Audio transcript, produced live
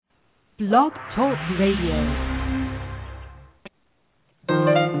Blog Talk Radio.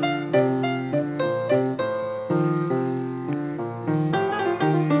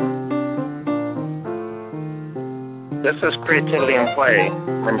 This is Creativity and Play.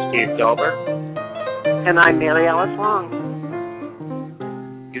 I'm Steve Delbert. And I'm Mary Alice Long.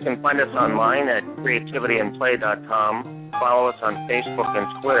 You can find us online at creativityandplay.com, follow us on Facebook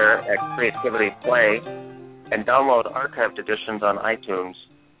and Twitter at CreativityPlay, and download archived editions on iTunes.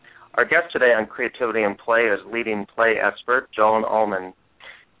 Our guest today on Creativity and Play is leading play expert Joan Almon.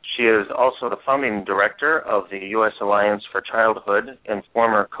 She is also the founding director of the U.S. Alliance for Childhood and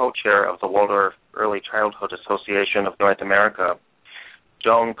former co-chair of the Waldorf Early Childhood Association of North America.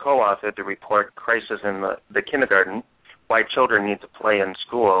 Joan co-authored the report Crisis in the Kindergarten, Why Children Need to Play in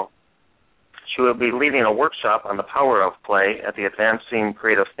School. She will be leading a workshop on the power of play at the Advancing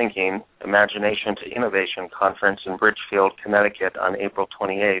Creative Thinking, Imagination to Innovation Conference in Ridgefield, Connecticut on April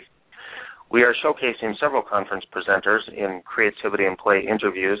 28th. We are showcasing several conference presenters in Creativity and Play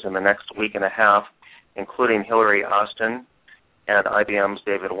interviews in the next week and a half, including Hillary Austin and IBM's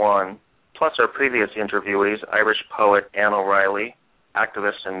David Wan, plus our previous interviewees, Irish poet Anne O'Reilly,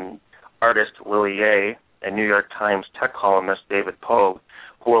 activist and artist Lily Yeh, and New York Times tech columnist David Pogue,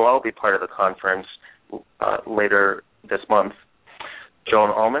 who will all be part of the conference later this month. Joan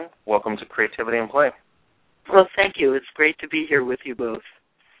Almon, welcome to Creativity and Play. Well, thank you. It's great to be here with you both.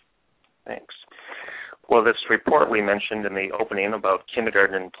 Thanks. Well, this report we mentioned in the opening about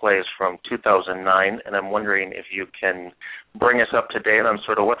kindergarten and play is from 2009, and I'm wondering if you can bring us up to date on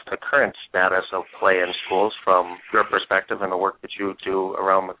sort of what's the current status of play in schools from your perspective and the work that you do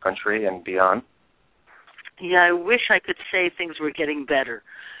around the country and beyond. Yeah, I wish I could say things were getting better,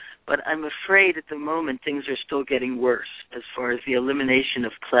 but I'm afraid at the moment things are still getting worse as far as the elimination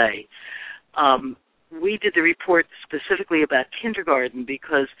of play. We did the report specifically about kindergarten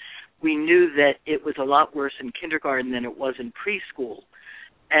because we knew that it was a lot worse in kindergarten than it was in preschool.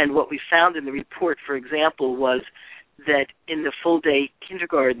 And what we found in the report, for example, was that in the full-day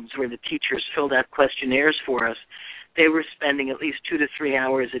kindergartens where the teachers filled out questionnaires for us, they were spending at least 2 to 3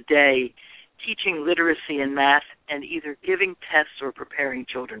 hours a day teaching literacy and math and either giving tests or preparing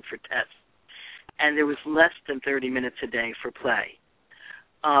children for tests. And there was less than 30 minutes a day for play.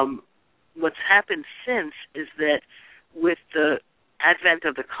 What's happened since is that with the advent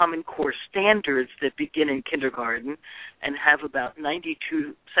of the Common Core standards that begin in kindergarten and have about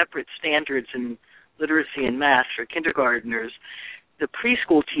 92 separate standards in literacy and math for kindergartners, the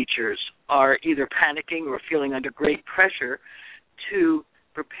preschool teachers are either panicking or feeling under great pressure to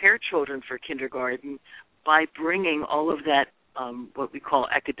prepare children for kindergarten by bringing all of that, what we call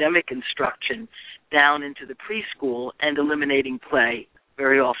academic instruction, down into the preschool and eliminating play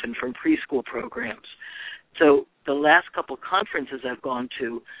very often from preschool programs. So the last couple conferences I've gone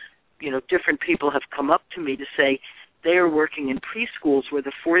to, different people have come up to me to say they are working in preschools where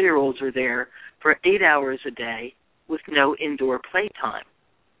the 4-year-olds are there for 8 hours a day with no indoor playtime,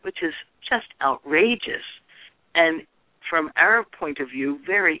 which is just outrageous and, from our point of view,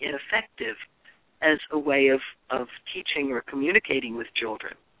 very ineffective as a way of teaching or communicating with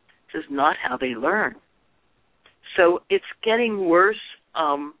children. This is not how they learn. So it's getting worse,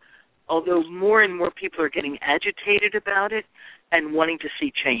 although more and more people are getting agitated about it and wanting to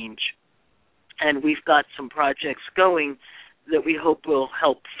see change. And we've got some projects going that we hope will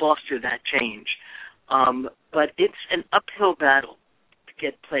help foster that change. But it's an uphill battle to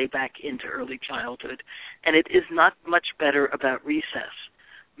get play back into early childhood, and it is not much better about recess.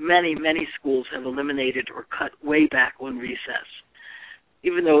 Many, many schools have eliminated or cut way back on recess.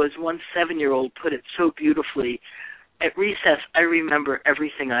 Even though, as one 7-year-old put it so beautifully, at recess, I remember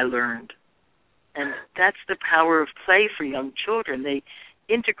everything I learned. And that's the power of play for young children. They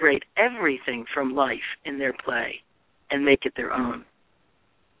integrate everything from life in their play and make it their own.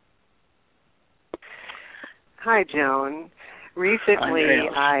 Hi, Joan. Recently,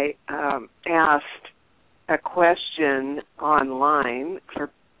 I asked a question online for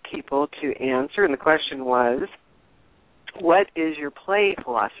people to answer, and the question was, what is your play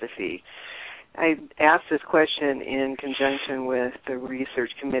philosophy? I asked this question in conjunction with the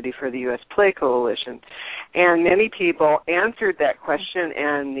research committee for the U.S. Play Coalition, and many people answered that question,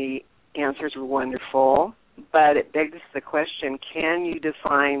 and the answers were wonderful, but it begs the question, can you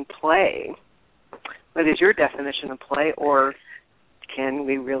define play? What is your definition of play, or can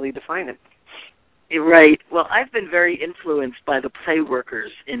we really define it? Right. Well, I've been very influenced by the play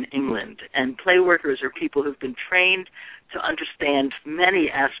workers in England, and play workers are people who've been trained to understand many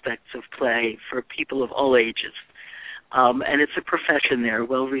aspects of play for people of all ages. And it's a profession there, a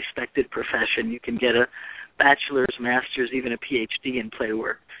well-respected profession. You can get a bachelor's, master's, even a PhD in play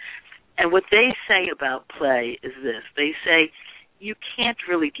work. And what they say about play is this. They say you can't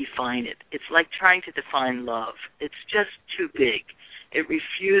really define it. It's like trying to define love. It's just too big. It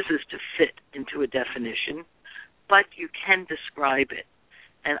refuses to fit into a definition, but you can describe it.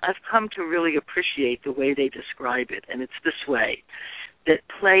 And I've come to really appreciate the way they describe it, and it's this way, that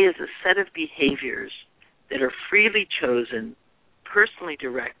play is a set of behaviors that are freely chosen, personally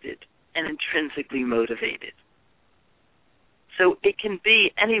directed, and intrinsically motivated. So it can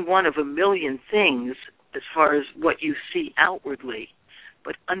be any one of a million things as far as what you see outwardly,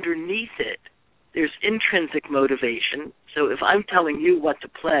 but underneath it, there's intrinsic motivation. So if I'm telling you what to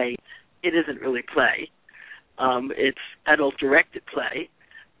play, it isn't really play. It's adult-directed play.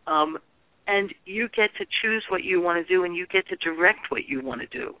 And you get to choose what you want to do, and you get to direct what you want to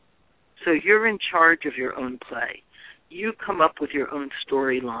do. So you're in charge of your own play. You come up with your own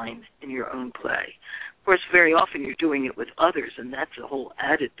storyline in your own play. Of course, very often you're doing it with others, and that's a whole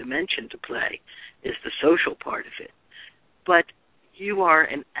added dimension to play, is the social part of it. But you are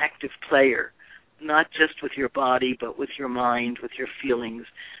an active player, not just with your body, but with your mind, with your feelings.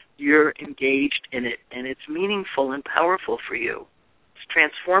 You're engaged in it, and it's meaningful and powerful for you. It's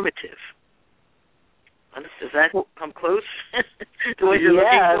transformative. Does that come close to what you're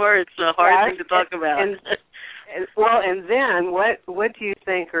looking for? It's a hard thing to talk about. And then what do you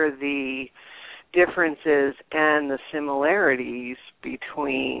think are the differences and the similarities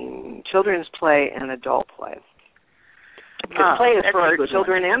between children's play and adult play? Because play is for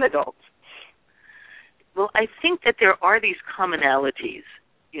children and adults. Well, I think that there are these commonalities.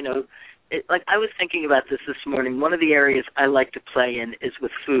 You know, like I was thinking about this morning. One of the areas I like to play in is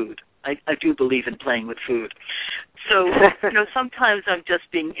with food. I do believe in playing with food. So, you know, sometimes I'm just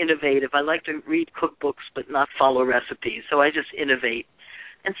being innovative. I like to read cookbooks but not follow recipes, so I just innovate.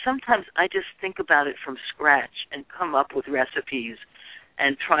 And sometimes I just think about it from scratch and come up with recipes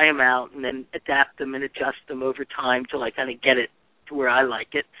and try them out and then adapt them and adjust them over time till I kind of get it to where I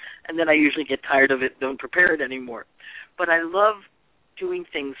like it. And then I usually get tired of it and don't prepare it anymore. But I love doing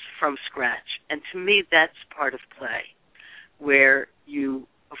things from scratch. And to me, that's part of play, where you,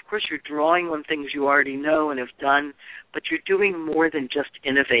 of course, you're drawing on things you already know and have done, but you're doing more than just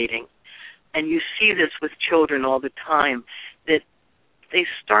innovating. And you see this with children all the time, that they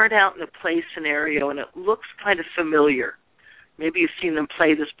start out in a play scenario and it looks kind of familiar. Maybe you've seen them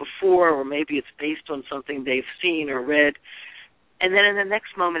play this before, or maybe it's based on something they've seen or read. And then in the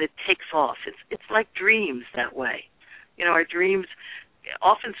next moment it takes off. It's like dreams that way. You know, our dreams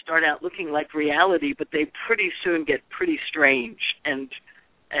often start out looking like reality, but they pretty soon get pretty strange and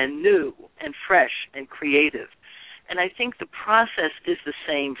new and fresh and creative. And I think the process is the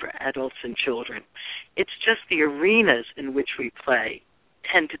same for adults and children. It's just the arenas in which we play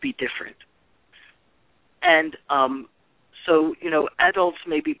tend to be different. And so, you know, adults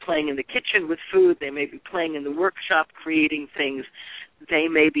may be playing in the kitchen with food. They may be playing in the workshop creating things. They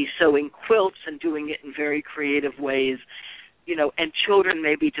may be sewing quilts and doing it in very creative ways. You know, and children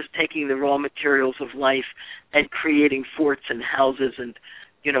may be just taking the raw materials of life and creating forts and houses and,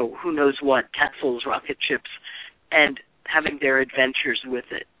 you know, who knows what, castles, rocket ships, and having their adventures with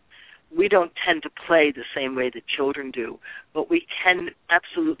it. We don't tend to play the same way that children do, but we can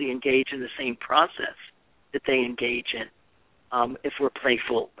absolutely engage in the same process that they engage in if we're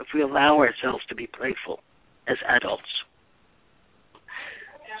playful, if we allow ourselves to be playful as adults.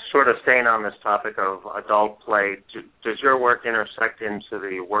 Sort of staying on this topic of adult play, does your work intersect into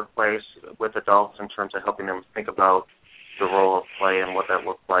the workplace with adults in terms of helping them think about the role of play and what that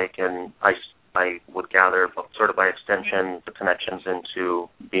looks like? And I would gather, sort of by extension, the connections into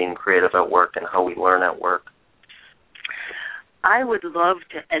being creative at work and how we learn at work. I would love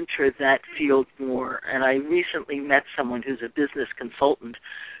to enter that field more, and I recently met someone who's a business consultant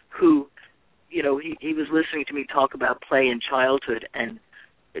who, you know, he was listening to me talk about play in childhood and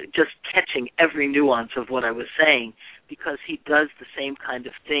just catching every nuance of what I was saying, because he does the same kind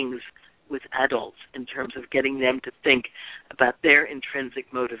of things with adults in terms of getting them to think about their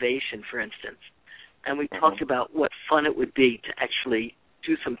intrinsic motivation, for instance. And we talked about what fun it would be to actually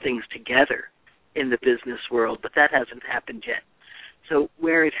do some things together in the business world, but that hasn't happened yet. So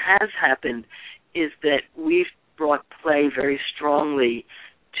where it has happened is that we've brought play very strongly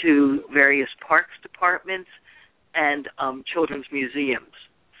to various parks departments and children's museums.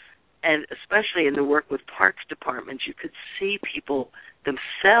 And especially in the work with parks departments, you could see people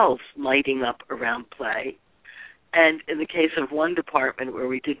themselves lighting up around play. And in the case of one department where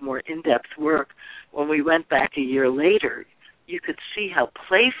we did more in-depth work, when we went back a year later, you could see how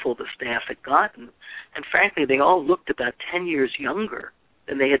playful the staff had gotten. And frankly, they all looked about 10 years younger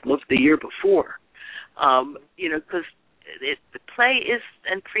than they had looked the year before. You know, because the play is,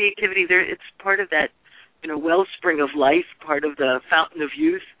 and creativity, it's part of that, wellspring of life, part of the fountain of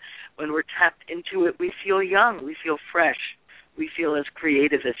youth. When we're tapped into it, we feel young, we feel fresh, we feel as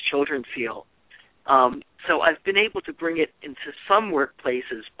creative as children feel. So I've been able to bring it into some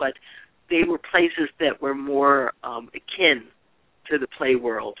workplaces, but they were places that were more akin to the play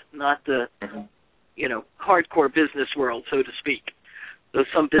world, not the, hardcore business world, so to speak. Though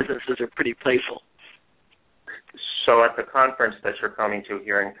some businesses are pretty playful. So at the conference that you're coming to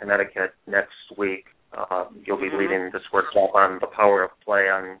here in Connecticut next week, you'll be leading this workshop on the power of play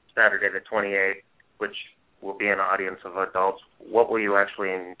on Saturday the 28th, which will be an audience of adults. What will you actually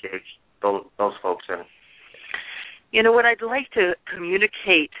engage those folks in? What I'd like to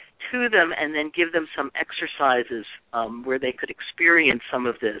communicate to them and then give them some exercises where they could experience some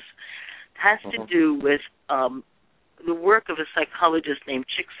of this has to do with the work of a psychologist named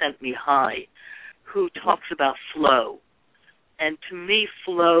Csikszentmihalyi, who talks about flow. And to me,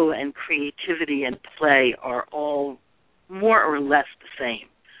 flow and creativity and play are all more or less the same.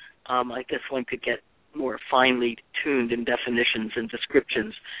 I guess one could get more finely tuned in definitions and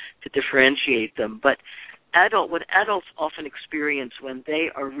descriptions to differentiate them. But what adults often experience when they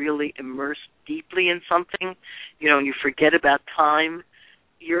are really immersed deeply in something, and you forget about time,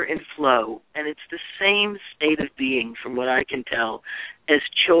 you're in flow. And it's the same state of being, from what I can tell, as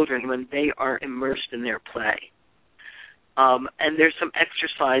children when they are immersed in their play. And there's some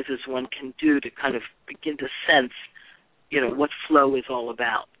exercises one can do to kind of begin to sense, what flow is all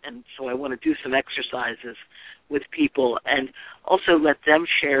about. And so I want to do some exercises with people and also let them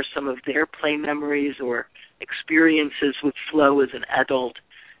share some of their play memories or experiences with flow as an adult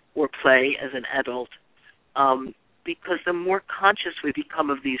or play as an adult. Because the more conscious we become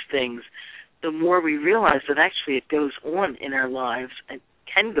of these things, the more we realize that actually it goes on in our lives and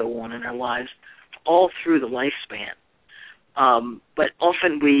can go on in our lives all through the lifespan. But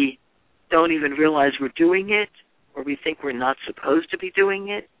often we don't even realize we're doing it, or we think we're not supposed to be doing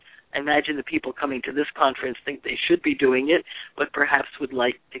it. I imagine the people coming to this conference think they should be doing it, but perhaps would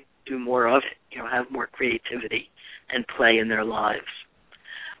like to do more of it, have more creativity and play in their lives.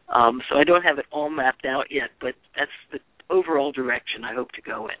 So I don't have it all mapped out yet, but that's the overall direction I hope to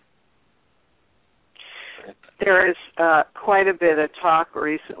go in. There is quite a bit of talk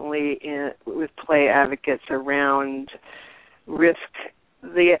recently with play advocates around risk,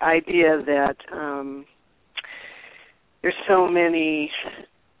 the idea that there's so many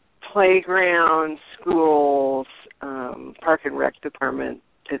playgrounds, schools, park and rec department,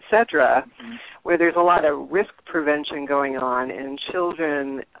 etc., where there's a lot of risk prevention going on, and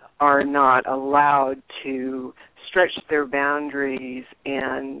children are not allowed to stretch their boundaries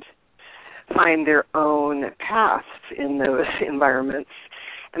and find their own paths in those environments.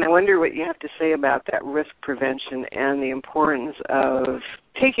 And I wonder what you have to say about that risk prevention and the importance of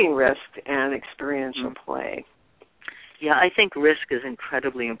taking risk and experiential play. Yeah, I think risk is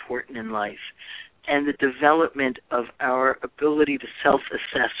incredibly important in life, and the development of our ability to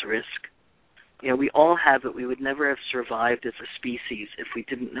self-assess risk. We all have it. We would never have survived as a species if we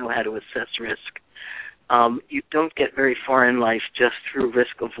didn't know how to assess risk. You don't get very far in life just through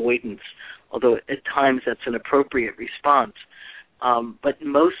risk avoidance, although at times that's an appropriate response. But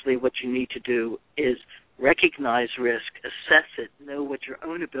mostly what you need to do is recognize risk, assess it, know what your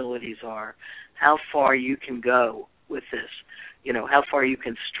own abilities are, how far you can go with this, how far you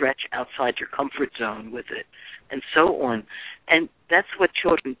can stretch outside your comfort zone with it, and so on. And that's what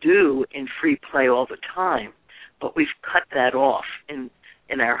children do in free play all the time, but we've cut that off in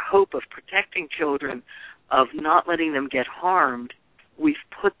our hope of protecting children, of not letting them get harmed. We've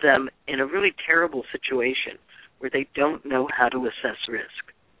put them in a really terrible situation where they don't know how to assess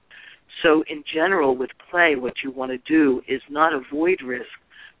risk. So in general, with play, what you want to do is not avoid risk,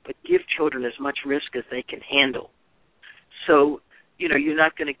 but give children as much risk as they can handle. So, you're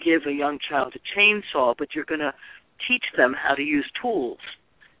not going to give a young child a chainsaw, but you're going to teach them how to use tools.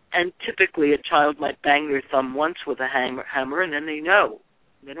 And typically a child might bang their thumb once with a hammer, and then they know.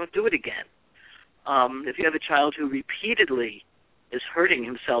 They don't do it again. If you have a child who repeatedly is hurting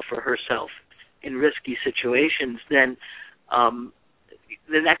himself or herself in risky situations, then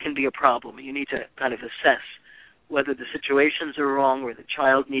that can be a problem. You need to kind of assess whether the situations are wrong or the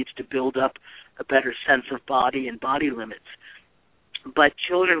child needs to build up a better sense of body and body limits. But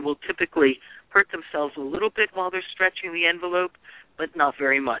children will typically hurt themselves a little bit while they're stretching the envelope, but not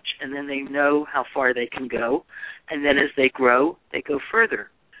very much. And then they know how far they can go. And then as they grow, they go further.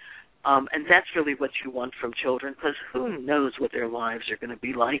 And that's really what you want from children, because who knows what their lives are going to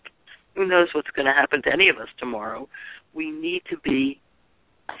be like? Who knows what's going to happen to any of us tomorrow? We need to be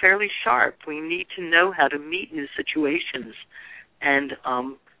fairly sharp. We need to know how to meet new situations and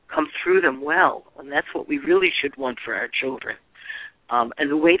come through them well, and that's what we really should want for our children. And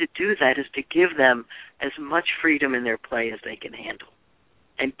the way to do that is to give them as much freedom in their play as they can handle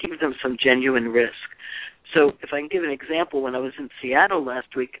and give them some genuine risk. So if I can give an example, when I was in Seattle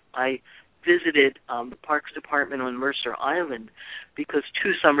last week, I visited the Parks Department on Mercer Island because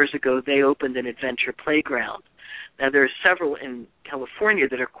 2 summers ago they opened an adventure playground. Now, there are several in California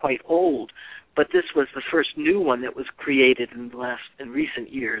that are quite old, but this was the first new one that was created in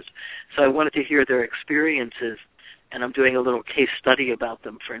recent years. So I wanted to hear their experiences, and I'm doing a little case study about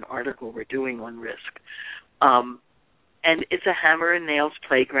them for an article we're doing on risk. And it's a hammer and nails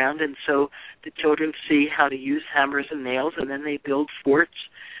playground, and so the children see how to use hammers and nails, and then they build forts.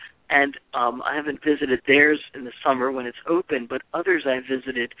 And I haven't visited theirs in the summer when it's open, but others I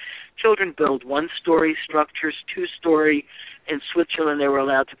visited, children build 1-story structures, 2-story. In Switzerland, they were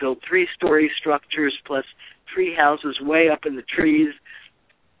allowed to build 3-story structures plus tree houses way up in the trees.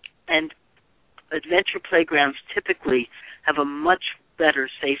 And adventure playgrounds typically have a much better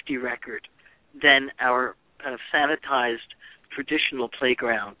safety record than our kind of sanitized traditional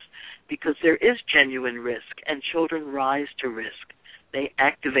playgrounds because there is genuine risk, and children rise to risk. They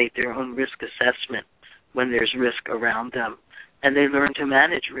activate their own risk assessment when there's risk around them, and they learn to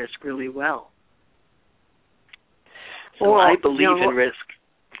manage risk really well. So I believe in risk.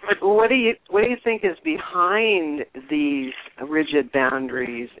 What do you think is behind these rigid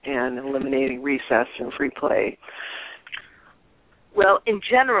boundaries and eliminating recess and free play? Well, in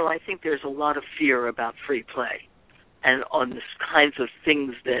general, I think there's a lot of fear about free play and on the kinds of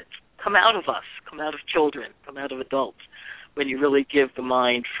things that come out of us, come out of children, come out of adults, when you really give the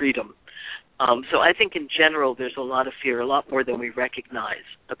mind freedom. So I think in general there's a lot of fear, a lot more than we recognize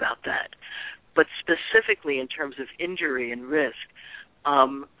about that. But specifically in terms of injury and risk,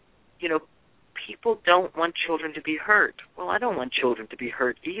 people don't want children to be hurt. Well, I don't want children to be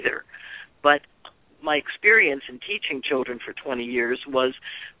hurt either. But my experience in teaching children for 20 years was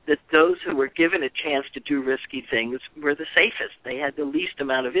that those who were given a chance to do risky things were the safest. They had the least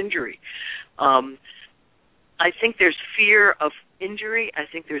amount of injury. I think there's fear of injury. I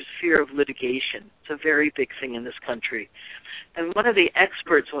think there's fear of litigation. It's a very big thing in this country. And one of the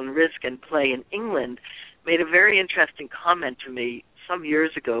experts on risk and play in England made a very interesting comment to me some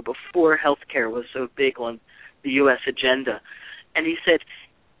years ago before healthcare was so big on the U.S. agenda. And he said,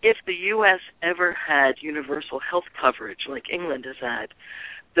 if the U.S. ever had universal health coverage like England has had,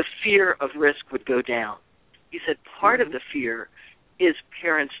 the fear of risk would go down. He said part of the fear is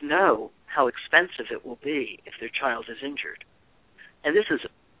parents know how expensive it will be if their child is injured. And this is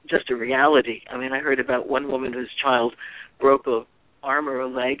just a reality. I mean, I heard about one woman whose child broke an arm or a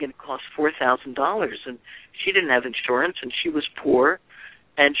leg and it cost $4,000, and she didn't have insurance, and she was poor,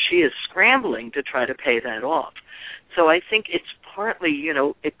 and she is scrambling to try to pay that off. So I think it's partly,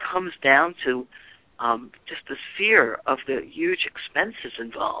 it comes down to just this fear of the huge expenses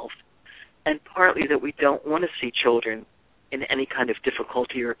involved, and partly that we don't want to see children in any kind of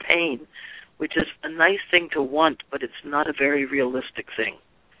difficulty or pain, which is a nice thing to want, but it's not a very realistic thing.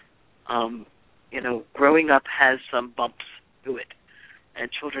 Growing up has some bumps to it, and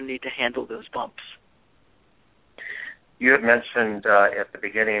children need to handle those bumps. You had mentioned at the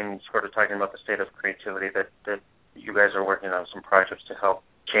beginning, sort of talking about the state of creativity, that you guys are working on some projects to help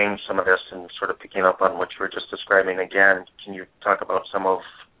change some of this, and sort of picking up on what you were just describing again. Can you talk about some of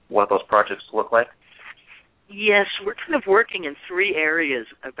what those projects look like? Yes, we're kind of working in 3 areas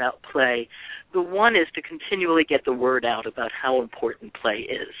about play. The one is to continually get the word out about how important play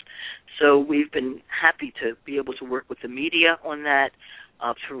is. So we've been happy to be able to work with the media on that,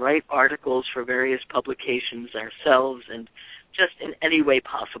 to write articles for various publications ourselves, and just in any way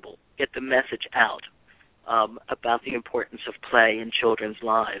possible get the message out about the importance of play in children's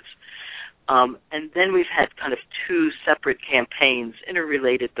lives. And then we've had kind of 2 separate campaigns,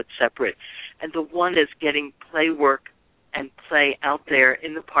 interrelated but separate. And the one is getting play work and play out there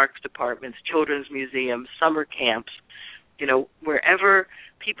in the parks departments, children's museums, summer camps, wherever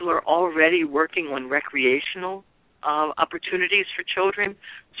people are already working on recreational opportunities for children,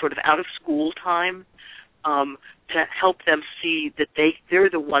 sort of out of school time, to help them see that they're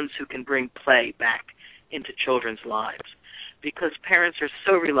the ones who can bring play back into children's lives. Because parents are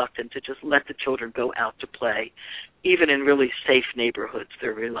so reluctant to just let the children go out to play. Even in really safe neighborhoods,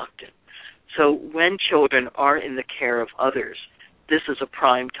 they're reluctant. So when children are in the care of others, this is a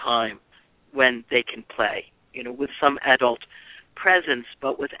prime time when they can play, with some adult presence,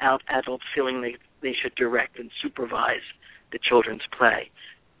 but without adults feeling they should direct and supervise the children's play.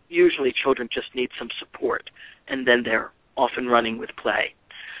 Usually children just need some support, and then they're off and running with play.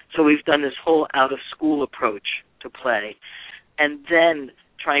 So we've done this whole out-of-school approach to play, and then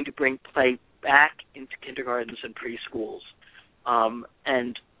trying to bring play back into kindergartens and preschools,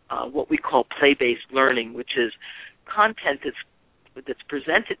 and what we call play-based learning, which is content that's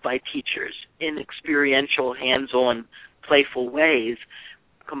presented by teachers in experiential, hands-on, playful ways,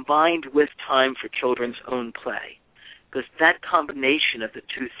 combined with time for children's own play. Because that combination of the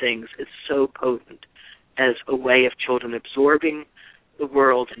two things is so potent as a way of children absorbing the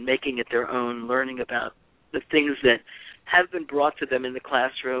world and making it their own, learning about the things that have been brought to them in the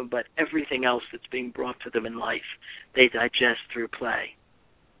classroom, but everything else that's being brought to them in life, they digest through play.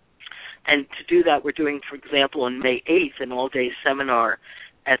 And to do that, we're doing, for example, on May 8th, an all-day seminar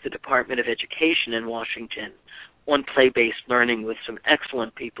at the Department of Education in Washington on play-based learning with some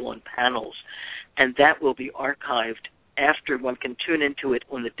excellent people and panels. And that will be archived after. One can tune into it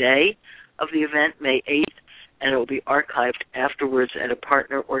on the day of the event, May 8th, and it will be archived afterwards at a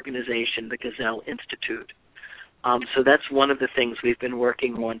partner organization, the Gazelle Institute. So that's one of the things we've been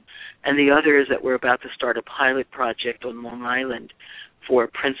working on. And the other is that we're about to start a pilot project on Long Island for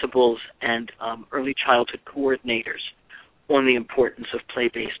principals and early childhood coordinators on the importance of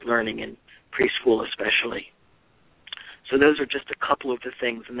play-based learning in preschool especially. So those are just a couple of the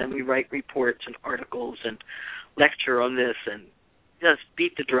things. And then we write reports and articles and lecture on this and just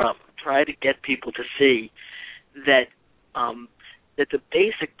beat the drum, try to get people to see that that the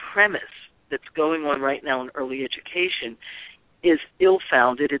basic premise that's going on right now in early education is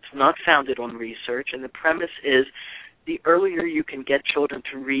ill-founded. It's not founded on research, and the premise is the earlier you can get children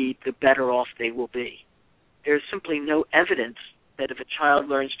to read, the better off they will be. There's simply no evidence that if a child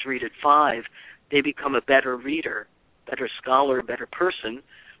learns to read at 5, they become a better reader, better scholar, better person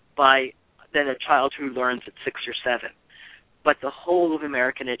than a child who learns at 6 or 7. But the whole of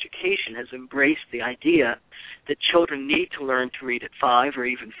American education has embraced the idea that children need to learn to read at 5 or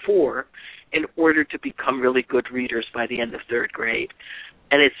even 4 in order to become really good readers by the end of 3rd grade.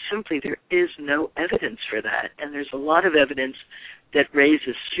 And it's simply, there is no evidence for that. And there's a lot of evidence that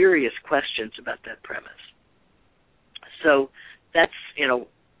raises serious questions about that premise. So that's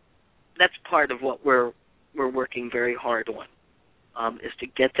part of what we're working very hard on, is to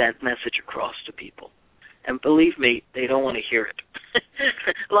get that message across to people. And believe me, they don't want to hear it.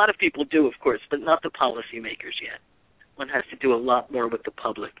 A lot of people do, of course, but not the policymakers yet. One has to do a lot more with the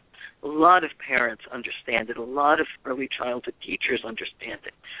public. A lot of parents understand it. A lot of early childhood teachers understand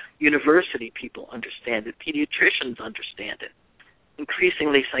it. University people understand it. Pediatricians understand it.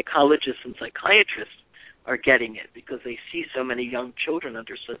 Increasingly, psychologists and psychiatrists are getting it because they see so many young children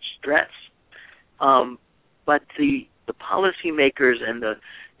under such stress. But the policymakers and the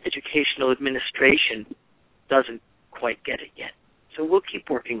educational administration doesn't quite get it yet. So we'll keep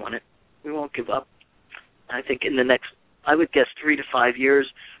working on it. We won't give up. I think in the next, I would guess 3 to 5 years,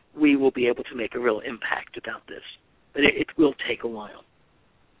 we will be able to make a real impact about this. But it will take a while.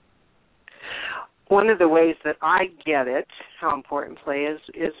 One of the ways that I get it, how important play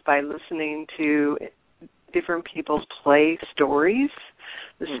is by listening to different people's play stories,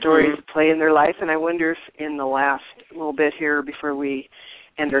 the stories of play in their life. And I wonder if in the last little bit here before we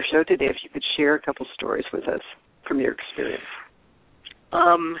end our show today, if you could share a couple stories with us from your experience.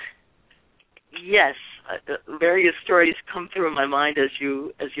 Yes, various stories come through my mind as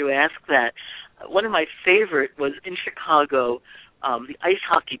you ask that. One of my favorite was in Chicago, the ice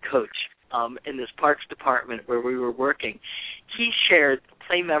hockey coach in this parks department where we were working. He shared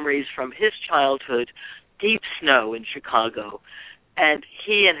play memories from his childhood, deep snow in Chicago, and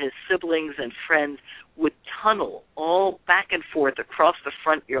he and his siblings and friends would tunnel all back and forth across the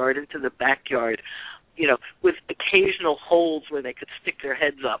front yard into the backyard, with occasional holes where they could stick their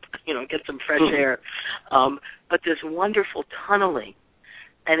heads up, get some fresh air. But this wonderful tunneling,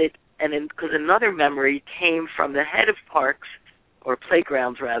 because another memory came from the head of parks, or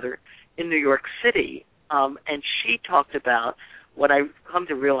playgrounds rather, in New York City, and she talked about what I've come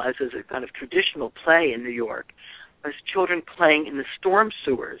to realize is a kind of traditional play in New York, as children playing in the storm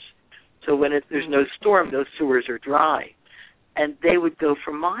sewers. So when there's no storm, those sewers are dry. And they would go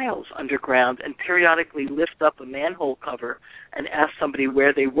for miles underground and periodically lift up a manhole cover and ask somebody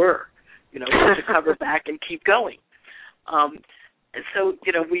where they were, put the cover back and keep going. And so,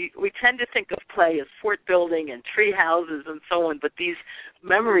 we tend to think of play as fort building and tree houses and so on, but these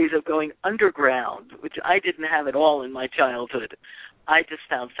memories of going underground, which I didn't have at all in my childhood, I just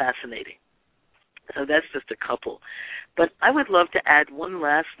found fascinating. So that's just a couple. But I would love to add one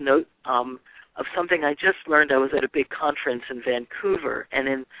last note of something I just learned. I was at a big conference in Vancouver, and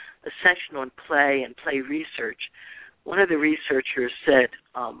in a session on play and play research, one of the researchers said,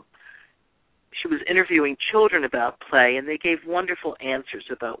 she was interviewing children about play, and they gave wonderful answers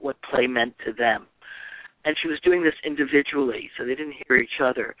about what play meant to them. And she was doing this individually, so they didn't hear each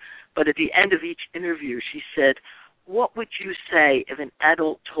other. But at the end of each interview, she said, what would you say if an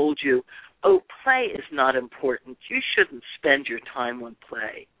adult told you, oh, play is not important, you shouldn't spend your time on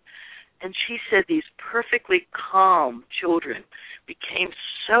play? And she said these perfectly calm children became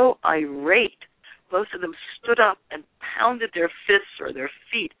so irate. Most of them stood up and pounded their fists or their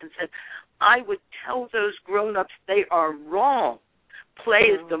feet and said, I would tell those grown-ups they are wrong. Play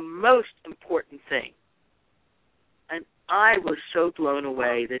is the most important thing. And I was so blown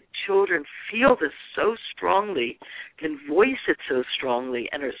away that children feel this so strongly, can voice it so strongly,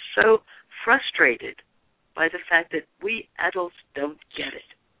 and are so frustrated by the fact that we adults don't get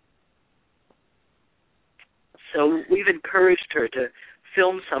it. So we've encouraged her to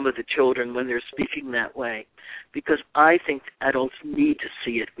film some of the children when they're speaking that way, because I think adults need to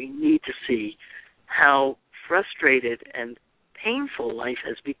see it. We need to see how frustrated and painful life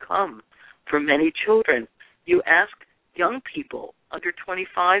has become for many children. You ask young people under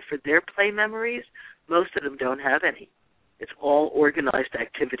 25 for their play memories, most of them don't have any. It's all organized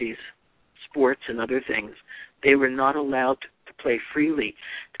activities, sports and other things. They were not allowed to play freely.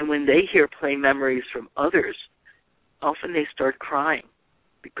 And when they hear play memories from others, often they start crying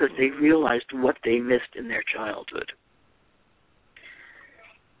because they realized what they missed in their childhood.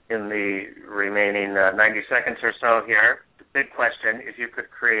 In the remaining 90 seconds or so here, the big question, if you could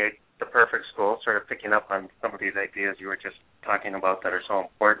create the perfect school, sort of picking up on some of these ideas you were just talking about that are so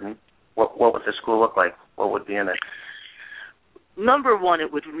important, what would the school look like? What would be in it? Number one,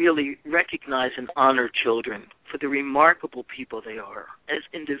 it would really recognize and honor children for the remarkable people they are as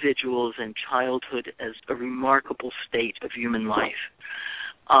individuals, and childhood as a remarkable state of human life.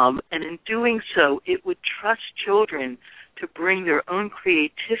 And in doing so, it would trust children to bring their own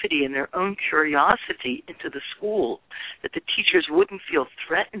creativity and their own curiosity into the school, that the teachers wouldn't feel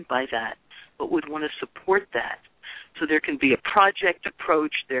threatened by that, but would want to support that. So there can be a project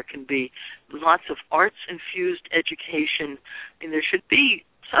approach, there can be lots of arts-infused education, and there should be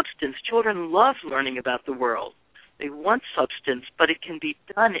substance. Children love learning about the world. They want substance, but it can be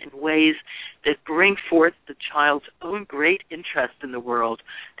done in ways that bring forth the child's own great interest in the world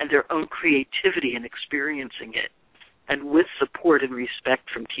and their own creativity in experiencing it, and with support and respect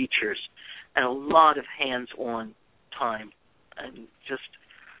from teachers, and a lot of hands-on time and just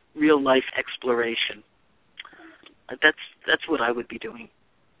real-life exploration. That's what I would be doing.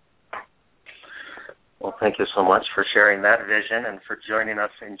 Well, thank you so much for sharing that vision and for joining us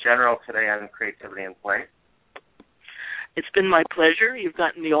in general today on Creativity in Play. It's been my pleasure. You've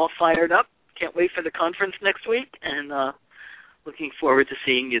gotten me all fired up. Can't wait for the conference next week, and looking forward to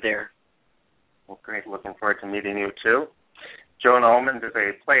seeing you there. Well, great. Looking forward to meeting you, too. Joan Almon is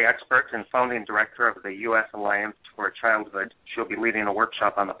a play expert and founding director of the U.S. Alliance for Childhood. She'll be leading a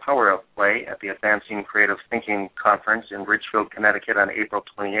workshop on the power of play at the Advancing Creative Thinking Conference in Ridgefield, Connecticut on April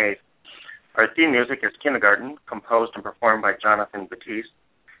 28th. Our theme music is Kindergarten, composed and performed by Jonathan Batiste.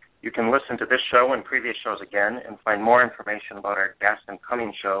 You can listen to this show and previous shows again and find more information about our guests and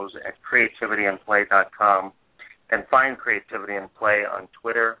coming shows at creativityandplay.com, and find Creativity in Play on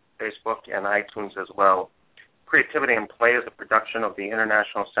Twitter, Facebook, and iTunes as well. Creativity in Play is a production of the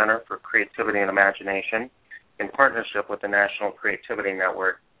International Center for Creativity and Imagination in partnership with the National Creativity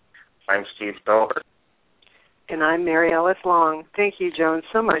Network. I'm Steve Dover. And I'm Mary Ellis Long. Thank you, Joan,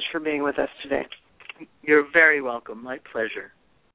 so much for being with us today. You're very welcome. My pleasure.